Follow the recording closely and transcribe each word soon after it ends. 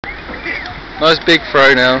Nice big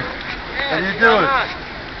throw now. How you doing?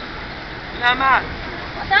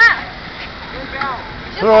 What's that?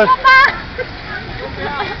 Throw it.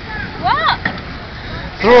 What?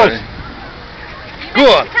 Throw it. Go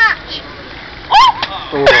on. Catch.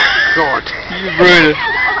 Oh God. You ruined it.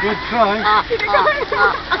 Good try.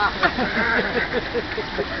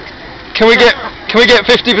 Can we get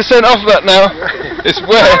 50% off that now? It's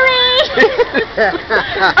wet.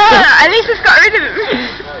 At least it's got rid of it.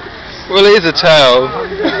 Well, it is a towel.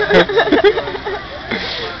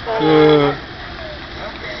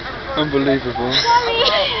 Unbelievable.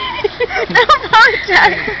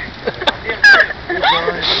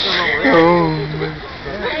 Oh,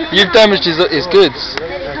 you've damaged his goods.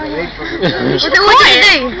 What did you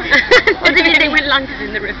do? What did you do with lunches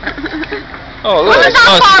in the river? Oh, look, Well, it's not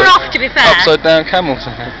nice. far off, to be fair. Upside down camels.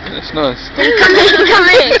 It's nice. Come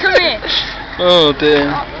here. Oh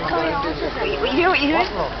dear. What you doing? What you doing?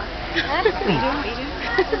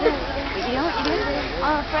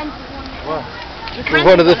 Oh, friends.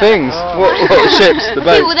 One of the things. What ships? The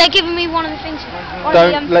boat. Well, they're giving me one of the things.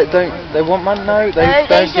 Don't. They want money? No, they They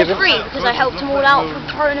don't said give it. free because I helped them all out for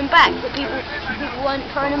throwing them back. But people weren't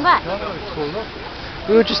throwing them back.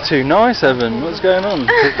 We were just too nice, Evan. What's going on?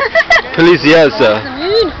 Poliziosa.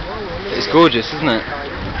 It's gorgeous, isn't it?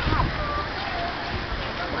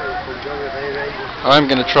 I'm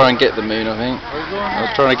going to try and get the moon, I think. I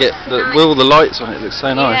was trying to get with all the lights on it. It looks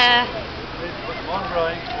so nice. Yeah.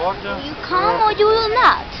 You calm or you will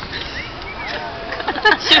not?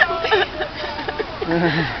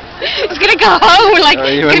 It's gonna go home. Like you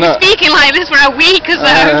it's were gonna not. be speaking like this for a week or so.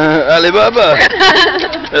 Alibaba.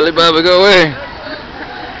 Alibaba, go away.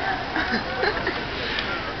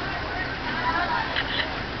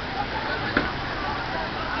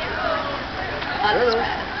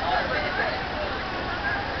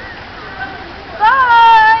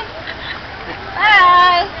 Bye.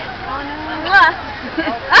 Bye.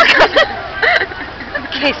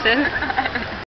 Kisses.